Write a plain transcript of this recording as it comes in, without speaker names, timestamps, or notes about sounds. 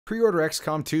Pre-order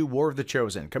XCOM 2 War of the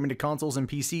Chosen, coming to consoles and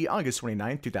PC August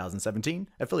 29th, 2017.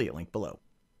 Affiliate link below.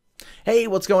 Hey,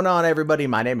 what's going on, everybody?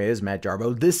 My name is Matt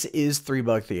Jarbo. This is 3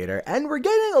 Bug Theater, and we're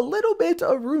getting a little bit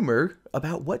of rumor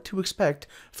about what to expect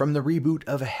from the reboot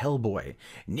of Hellboy.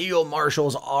 Neil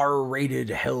Marshall's R-rated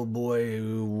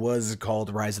Hellboy was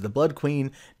called Rise of the Blood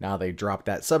Queen. Now they dropped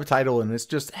that subtitle, and it's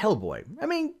just Hellboy. I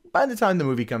mean, by the time the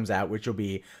movie comes out, which will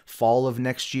be fall of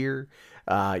next year,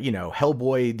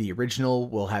 Hellboy, the original,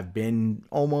 will have been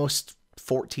almost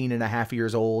 14 and a half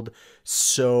years old.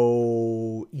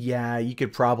 So yeah, you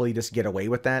could probably just get away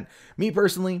with that. Me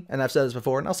personally, and I've said this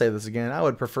before and I'll say this again, I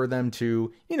would prefer them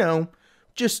to,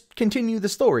 just continue the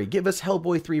story. Give us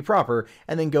Hellboy 3 proper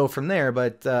and then go from there.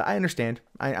 But I understand.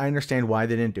 I understand why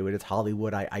they didn't do it. It's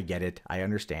Hollywood. I get it. I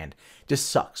understand. Just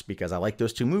sucks because I like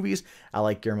those two movies. I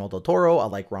like Guillermo del Toro. I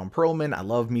like Ron Perlman. I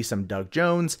love me some Doug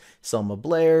Jones, Selma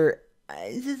Blair.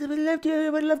 I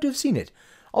would love to have seen it.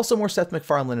 Also, more Seth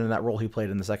MacFarlane in that role he played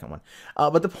in the second one.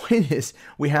 But the point is,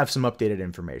 we have some updated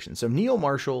information. So Neil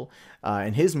Marshall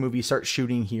and his movie starts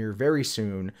shooting here very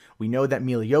soon. We know that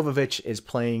Milla Jovovich is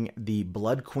playing the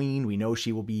Blood Queen. We know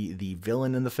she will be the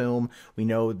villain in the film. We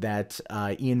know that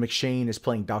Ian McShane is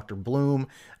playing Dr. Bloom,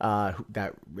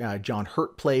 that John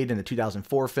Hurt played in the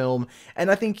 2004 film. And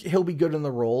I think he'll be good in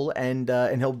the role, and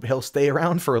he'll stay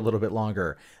around for a little bit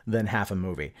longer than half a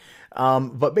movie.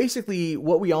 But basically,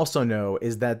 what we also know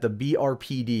is that the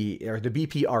B.R.P.D, or the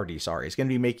B.P.R.D, sorry, is going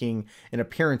to be making an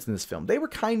appearance in this film. They were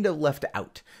kind of left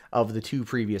out of the two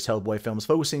previous Hellboy films,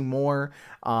 focusing more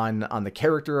on the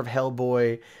character of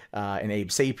Hellboy and Abe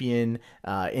Sapien,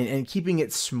 and keeping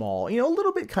it small. A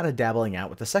little bit kind of dabbling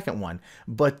out with the second one.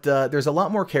 But there's a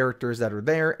lot more characters that are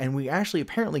there, and we actually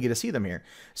apparently get to see them here.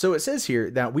 So it says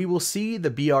here that we will see the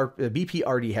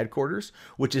B.P.R.D headquarters,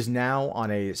 which is now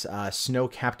on a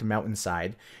snow-capped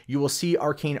mountainside. You will see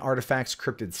arcane artifacts,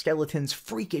 cryptid skeletons,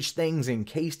 freakish things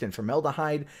encased in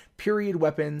formaldehyde, period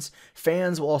weapons.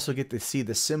 Fans will also get to see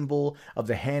the symbol of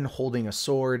the hand holding a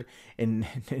sword, and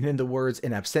in the words,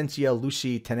 in absentia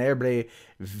luci tenebrae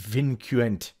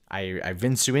vincuent.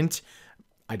 Vincuent.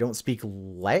 I don't speak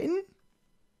Latin,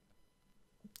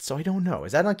 so I don't know.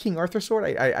 Is that on King Arthur's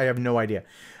sword? I have no idea.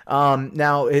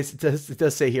 Now, it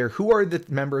does say here, who are the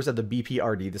members of the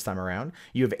B.P.R.D this time around?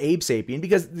 You have Abe Sapien,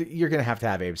 because you're going to have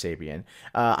Abe Sapien.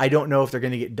 I don't know if they're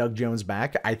going to get Doug Jones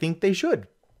back. I think they should.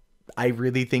 I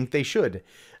really think they should.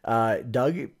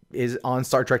 Doug is on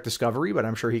Star Trek Discovery, but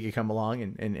I'm sure he could come along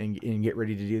and get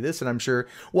ready to do this. And I'm sure,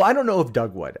 well, I don't know if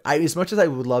Doug would. As much as I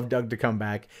would love Doug to come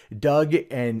back, Doug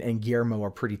and Guillermo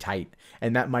are pretty tight.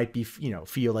 And that might be,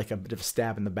 feel like a bit of a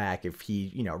stab in the back if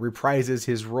he, reprises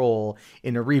his role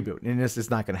in a reboot. And this is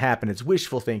not going to happen. It's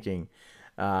wishful thinking.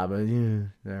 But yeah,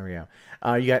 there we go.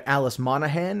 You got Alice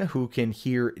Monaghan, who can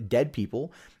hear dead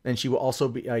people, and she will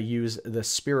also use the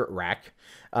spirit rack.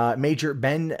 Major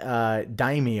Ben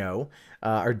Daimio,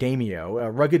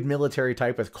 a rugged military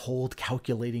type with cold,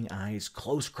 calculating eyes,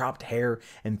 close-cropped hair,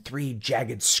 and 3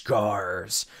 jagged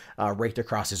scars raked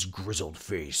across his grizzled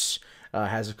face.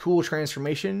 Has a cool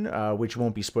transformation, which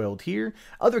won't be spoiled here.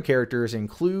 Other characters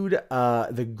include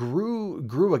the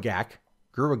Gruagach.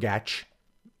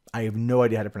 I have no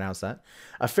idea how to pronounce that.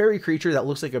 A fairy creature that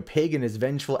looks like a pig and is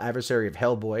vengeful adversary of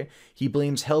Hellboy. He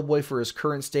blames Hellboy for his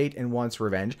current state and wants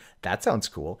revenge. That sounds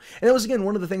cool. And that was, again,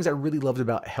 one of the things I really loved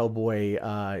about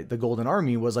Hellboy, The Golden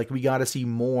Army, was like we got to see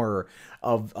more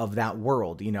of that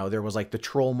world. There was like the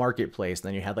troll marketplace, and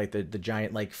then you had like the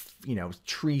giant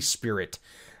tree spirit,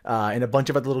 and a bunch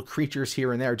of other little creatures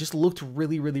here and there. It just looked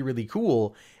really, really, really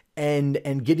cool.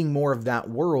 And getting more of that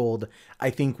world, I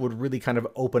think, would really kind of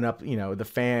open up, the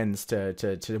fans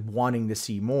to wanting to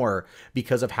see more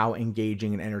because of how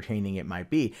engaging and entertaining it might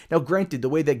be. Now, granted, the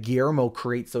way that Guillermo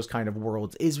creates those kind of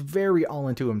worlds is very all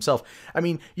into himself. I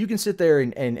mean, you can sit there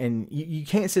and you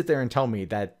can't sit there and tell me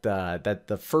that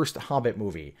the first Hobbit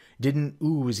movie didn't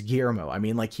ooze Guillermo. I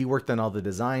mean, like, he worked on all the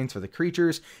designs for the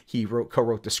creatures. He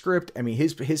co-wrote the script. I mean,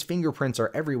 his fingerprints are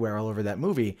everywhere all over that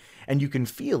movie, and you can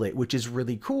feel it, which is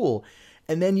really cool.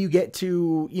 And then you get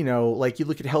to, like you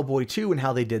look at Hellboy 2 and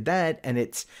how they did that. And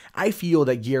I feel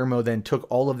that Guillermo then took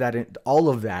all of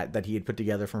that he had put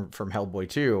together from Hellboy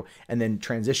 2 and then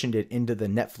transitioned it into the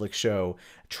Netflix show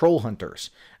Troll Hunters.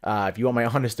 If you want my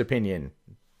honest opinion,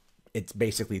 it's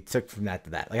basically took from that to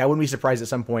that. Like, I wouldn't be surprised at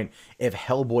some point if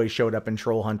Hellboy showed up in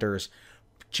Troll Hunters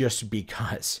just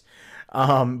because.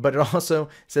 But it also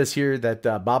says here that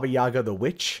Baba Yaga the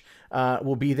Witch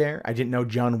will be there. I didn't know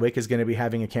John Wick is going to be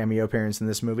having a cameo appearance in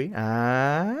this movie.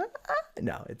 No,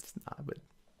 it's not, but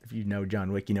If you know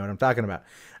John Wick, you know what I'm talking about.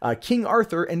 King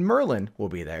Arthur and Merlin will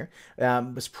be there.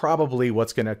 It's probably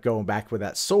what's going to go back with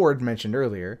that sword mentioned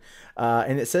earlier.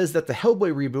 And it says that the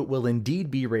Hellboy reboot will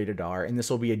indeed be rated R, and this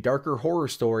will be a darker horror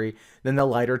story than the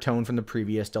lighter tone from the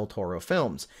previous Del Toro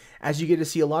films. As you get to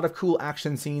see a lot of cool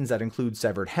action scenes that include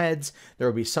severed heads, there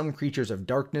will be some creatures of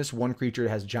darkness. One creature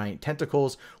has giant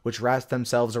tentacles, which wrap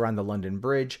themselves around the London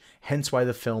Bridge, hence why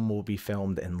the film will be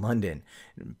filmed in London.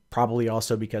 Probably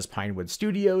also because Pinewood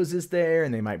Studios is there,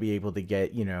 and they might be able to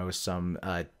get, you know, some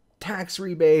tax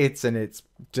rebates, and it's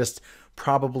just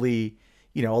probably,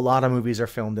 you know, a lot of movies are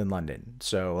filmed in London,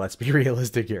 so let's be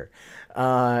realistic here.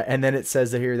 And then it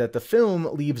says here that the film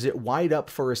leaves it wide up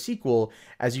for a sequel,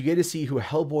 as you get to see who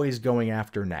Hellboy is going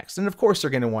after next. And of course,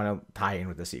 they're going to want to tie in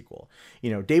with the sequel.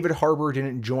 You know, David Harbour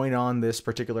didn't join on this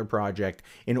particular project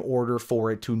in order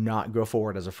for it to not go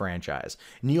forward as a franchise.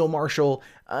 Neil Marshall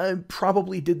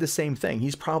probably did the same thing.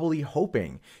 He's probably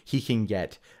hoping he can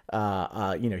get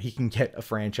he can get a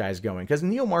franchise going, because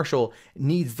Neil Marshall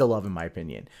needs the love, in my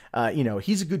opinion. You know,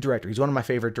 he's a good director. He's one of my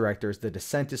favorite directors. The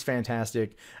Descent is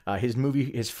fantastic.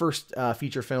 His first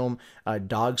feature film,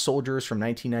 Dog Soldiers from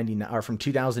 1999 or from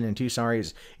 2002, sorry,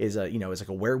 is like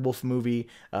a werewolf movie.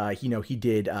 You know, he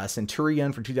did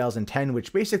Centurion from 2010,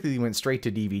 which basically went straight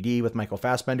to DVD with Michael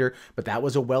Fassbender, but that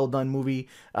was a well done movie.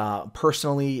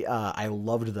 Personally, I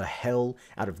loved the hell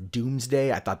out of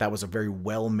Doomsday. I thought that was a very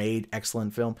well made,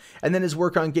 excellent film. And then his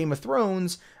work on Game of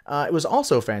Thrones, it was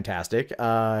also fantastic.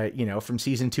 You know, from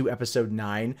season 2, episode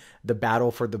 9, The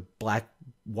Battle for the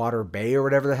Blackwater Bay, or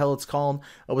whatever the hell it's called,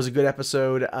 was a good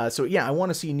episode. So yeah, I want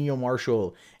to see Neil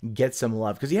Marshall get some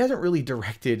love, because he hasn't really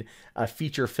directed a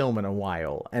feature film in a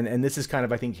while. And this is kind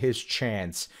of, I think, his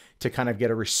chance to kind of get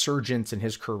a resurgence in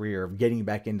his career of getting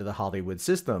back into the Hollywood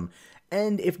system.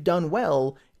 And if done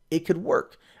well, it could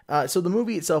work. So the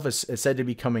movie itself is said to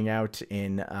be coming out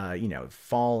in,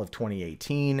 fall of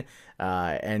 2018.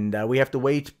 And we have to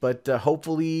wait, but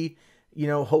hopefully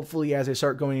as I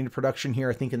start going into production here,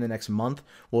 I think in the next month,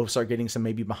 we'll start getting some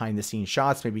maybe behind the scenes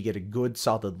shots, maybe get a good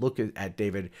solid look at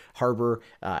David Harbour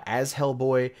as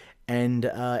Hellboy. And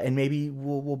maybe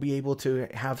we'll be able to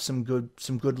have some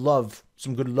good love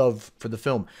for the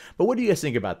film. But what do you guys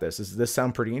think about this? Does this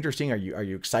sound pretty interesting? Are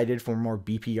you excited for more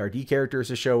B.P.R.D characters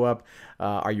to show up?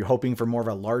 Are you hoping for more of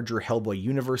a larger Hellboy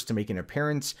universe to make an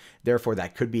appearance? Therefore,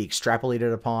 that could be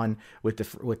extrapolated upon with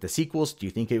the sequels. Do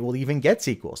you think it will even get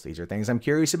sequels? These are things I'm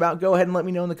curious about. Go ahead and let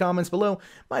me know in the comments below.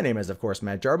 My name is, of course,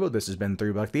 Matt Jarbo. This has been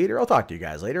 $3 Theater. I'll talk to you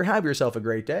guys later. Have yourself a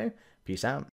great day. Peace out.